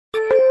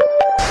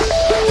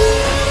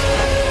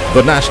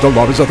The National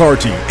Lotteries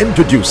Authority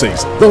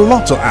introduces the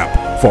Lotto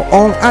app for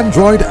all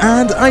Android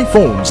and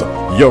iPhones.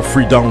 Your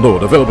free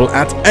download available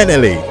at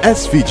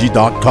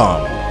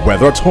NLASVG.com.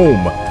 Whether at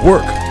home,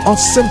 work, or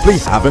simply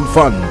having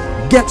fun,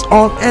 get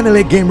all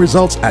NLA game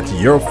results at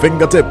your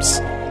fingertips.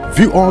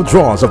 View all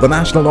draws of the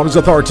National Lotteries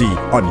Authority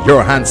on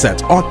your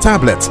handset or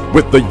tablet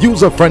with the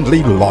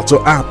user-friendly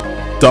Lotto app.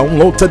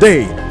 Download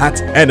today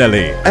at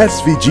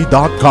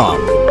NLASVG.com.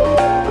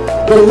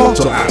 The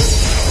Lotto app.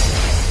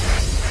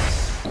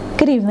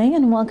 Good evening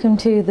and welcome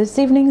to this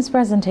evening's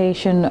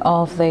presentation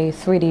of the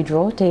 3D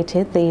draw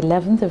dated the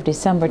 11th of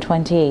December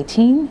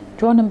 2018.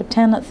 Draw number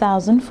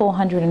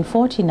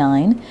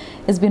 10,449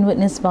 has been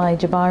witnessed by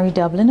Jabari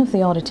Dublin of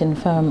the auditing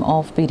firm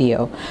of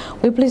BDO.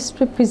 We're pleased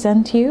to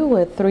present you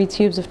with 3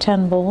 tubes of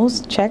 10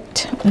 balls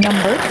checked,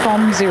 numbered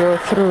from 0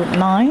 through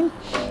 9.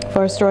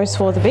 First draw is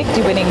for the big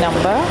D winning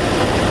number.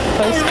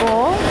 First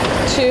ball,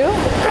 2.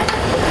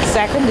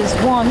 Second is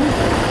 1.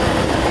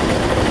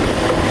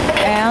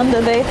 And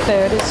the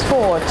third is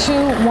 4.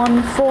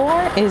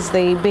 214 is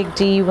the big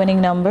D winning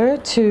number.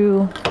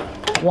 2,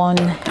 1,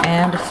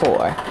 and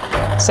 4.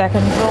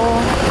 Second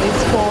draw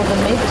is for the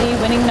mid D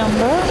winning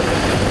number.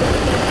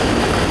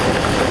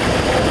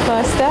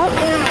 First up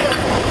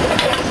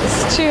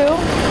is 2,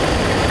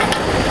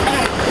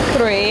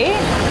 3,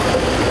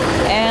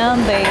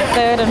 and the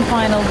third and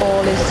final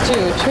ball is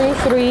 2. 2,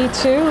 3,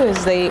 2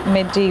 is the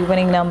mid D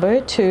winning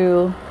number.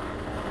 2,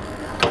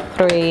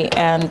 3,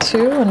 and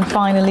 2, and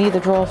finally the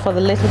draw for the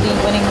little D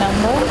winning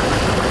number.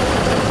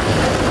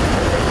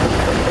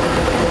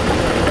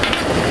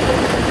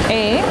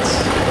 8,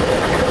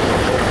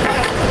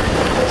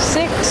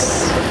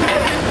 6,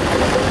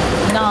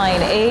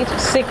 9. 8,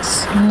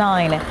 6,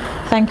 9.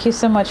 Thank you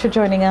so much for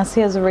joining us.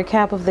 Here's a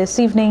recap of this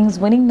evening's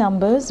winning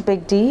numbers.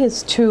 Big D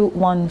is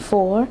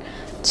 214,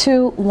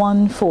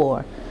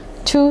 214.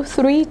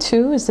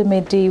 232 is the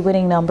mid D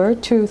winning number.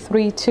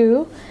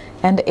 232.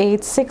 And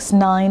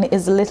 869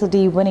 is the little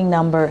D winning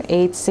number,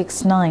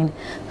 869.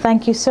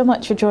 Thank you so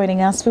much for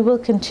joining us. We will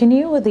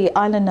continue with the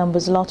Island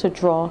Numbers Lotto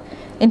draw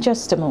in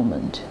just a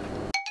moment.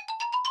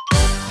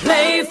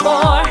 Play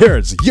for.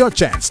 Here's your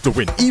chance to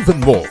win even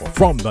more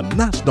from the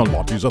National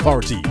Lotteries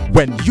Authority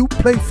when you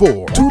play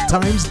for 2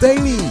 times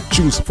daily.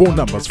 Choose 4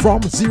 numbers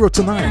from 0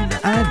 to 9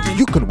 and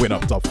you can win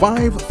up to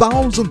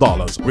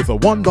 $5,000 with a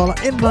 $1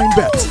 inline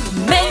bet.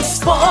 Makes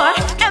 4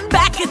 and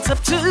back it's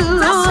up to.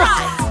 That's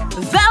right.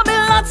 There'll be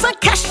lots of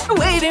cash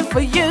waiting for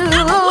you.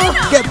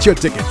 Get your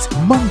tickets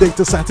Monday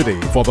to Saturday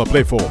for the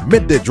Play 4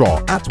 midday draw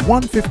at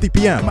 1:50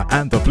 p.m.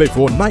 and the Play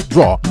 4 night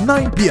draw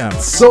 9 p.m.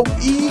 So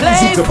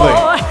easy to play.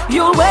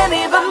 You'll win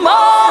even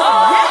more.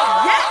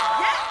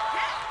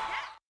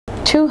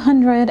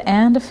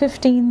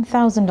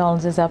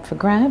 $215,000 is up for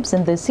grabs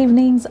in this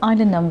evening's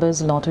Island Numbers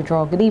Lotto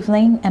draw. Good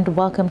evening and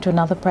welcome to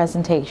another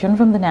presentation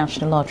from the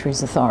National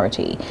Lotteries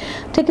Authority.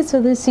 Tickets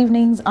for this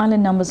evening's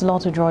Island Numbers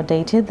Lotto draw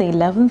dated the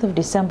 11th of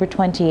December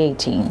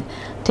 2018.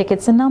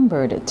 Tickets are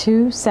numbered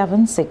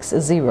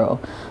 2760.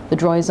 The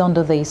draw is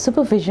under the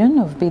supervision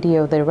of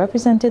BDO. They're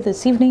represented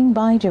this evening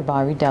by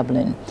Jabari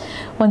Dublin.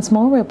 Once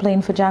more, we're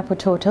playing for jackpot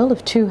total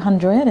of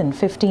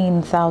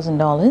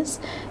 $215,000.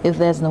 If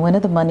there's no winner,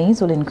 the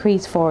monies will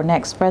increase for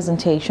next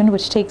presentation,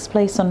 which takes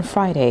place on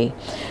Friday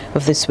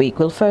of this week.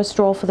 We'll first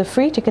draw for the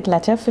free ticket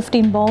letter,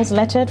 15 balls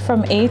lettered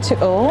from A to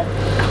O.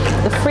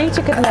 The free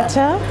ticket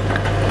letter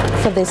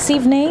for this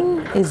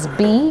evening is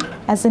B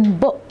as in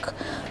book.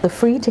 The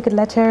free ticket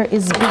letter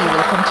is B.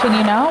 We'll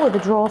continue now with the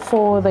draw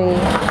for the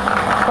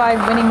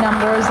 5 winning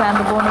numbers and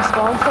the bonus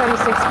ball,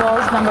 36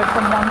 balls numbered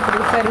from 1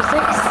 through 36.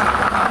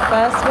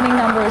 First winning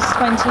number is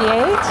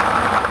 28,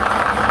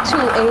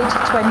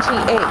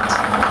 2828.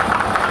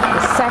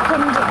 The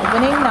second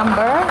winning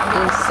number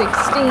is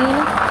 16,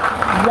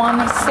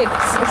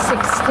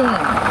 1616.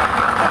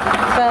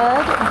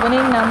 Third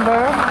winning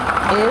number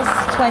is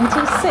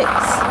 26,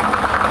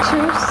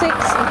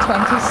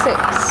 2626.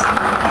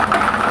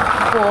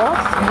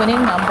 Fourth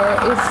winning number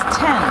is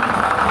 10,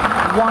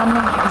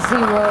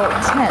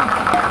 1010.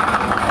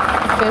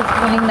 Fifth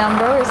winning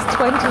number is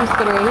 23,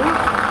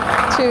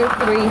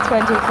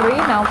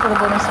 2323. Now for the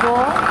bonus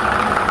ball.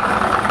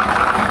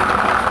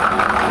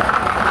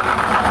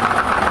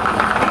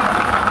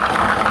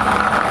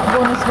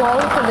 Bonus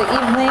ball for the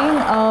evening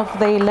of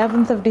the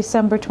 11th of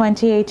December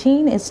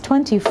 2018 is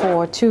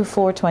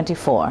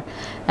 242424.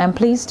 I'm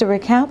pleased to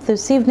recap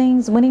this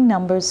evening's winning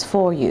numbers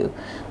for you.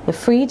 The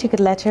free ticket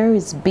letter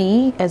is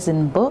B as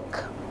in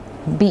book,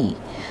 B.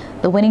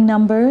 The winning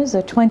numbers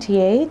are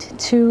 28,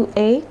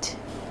 28,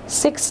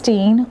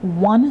 16,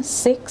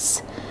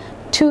 16,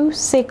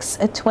 26,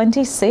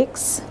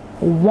 26,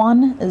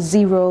 10,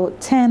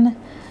 10,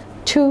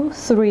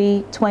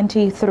 23,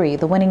 23.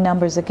 The winning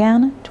numbers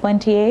again,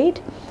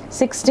 28,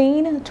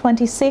 16,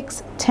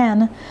 26,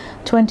 10,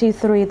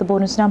 23. The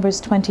bonus number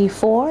is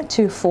 24,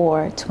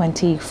 24,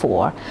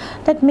 24.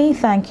 Let me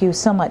thank you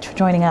so much for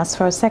joining us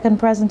for our second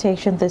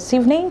presentation this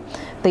evening.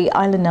 The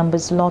Island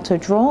Numbers Lotto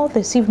draw.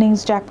 This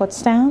evening's jackpot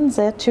stands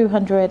at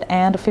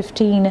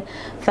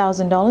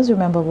 $215,000.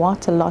 Remember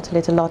what a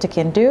little Lotto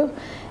can do.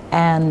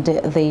 And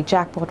the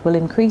jackpot will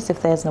increase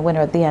if there's no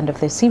winner at the end of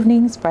this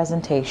evening's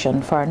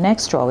presentation for our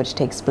next draw, which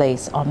takes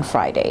place on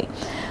Friday.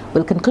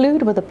 We'll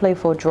conclude with a Play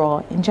For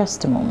draw in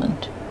just a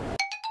moment.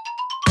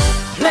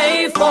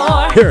 Play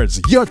For.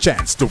 Here's your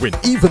chance to win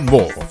even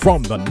more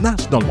from the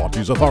National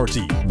Lotteries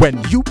Authority when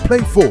you play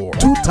for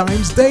 2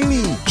 times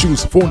daily.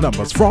 Choose 4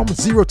 numbers from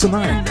 0 to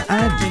 9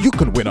 and you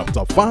can win up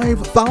to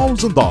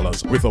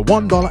 $5,000 with a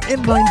 $1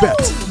 inline bet.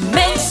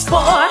 Makes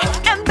 4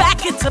 and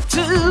back it up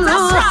too.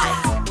 That's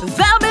right.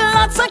 There'll be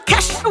lots of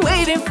cash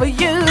waiting for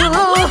you.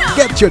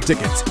 Get your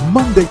tickets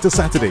Monday to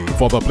Saturday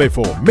for the Play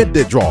For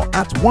midday draw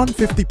at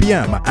 1:50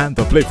 p.m. and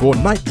the Play For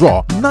night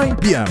draw 9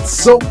 p.m.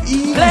 So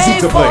easy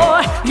to play.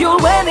 For, you'll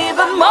win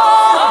even more.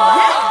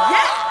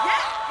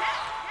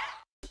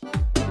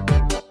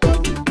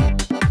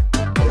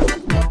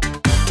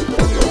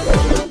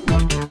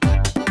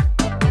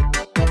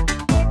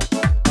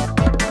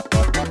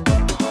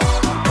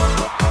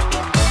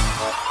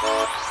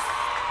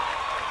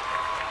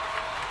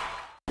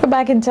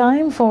 Back in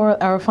time for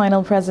our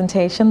final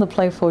presentation. The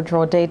Play For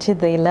draw dated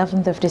the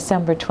 11th of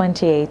December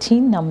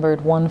 2018,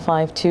 numbered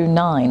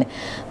 1529.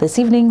 This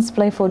evening's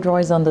Play For draw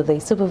is under the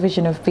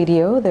supervision of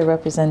BDO. They're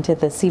represented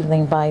this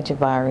evening by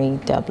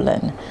Jabari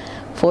Dublin.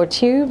 4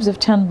 tubes of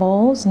 10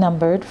 balls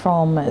numbered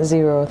from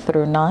 0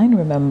 through 9.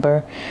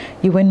 Remember,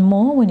 you win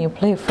more when you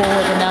play for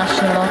the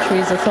National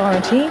Lotteries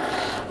Authority.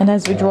 And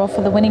as we draw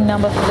for the winning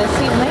number for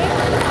this evening,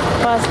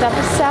 first up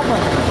is 7.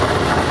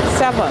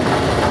 7.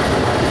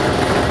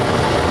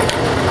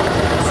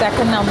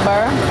 Second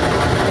number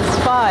is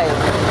 5.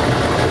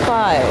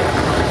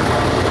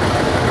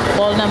 5.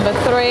 Ball number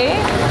 3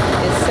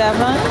 is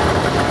 7.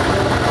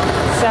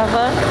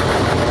 7.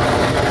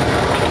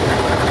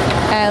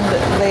 And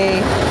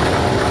the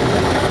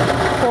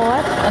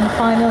fourth and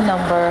final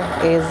number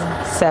is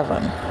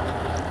 7.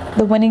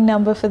 The winning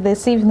number for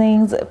this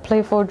evening's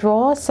Play For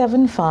draw,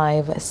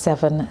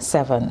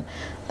 7577.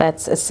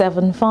 That's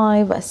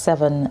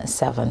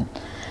 7577.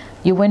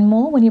 You win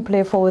more when you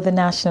play for the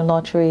National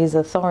Lotteries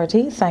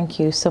Authority. Thank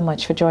you so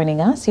much for joining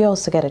us. You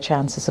also get a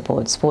chance to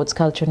support sports,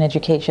 culture and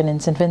education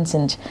in St.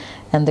 Vincent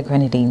and the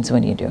Grenadines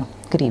when you do.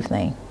 Good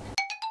evening.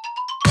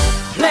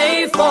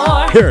 Play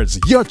For. Here's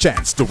your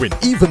chance to win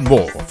even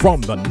more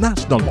from the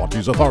National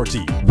Lotteries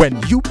Authority when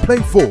you play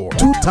for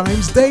 2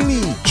 times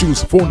daily.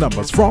 Choose 4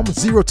 numbers from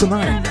 0 to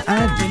 9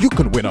 and you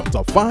can win up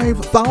to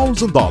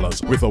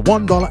 $5,000 with a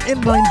 $1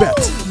 inline bet.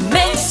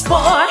 Makes 4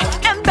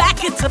 and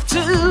back it up too.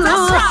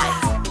 That's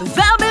right.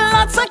 There'll be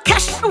lots of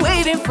cash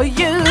waiting for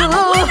you.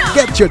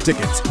 Get your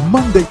tickets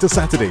Monday to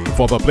Saturday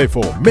for the Play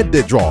For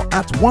midday draw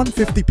at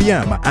 1:50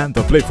 p.m. and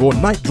the Play For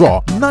night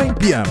draw 9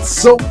 p.m.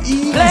 So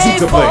easy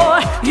to play.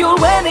 You'll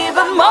win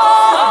even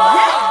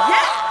more.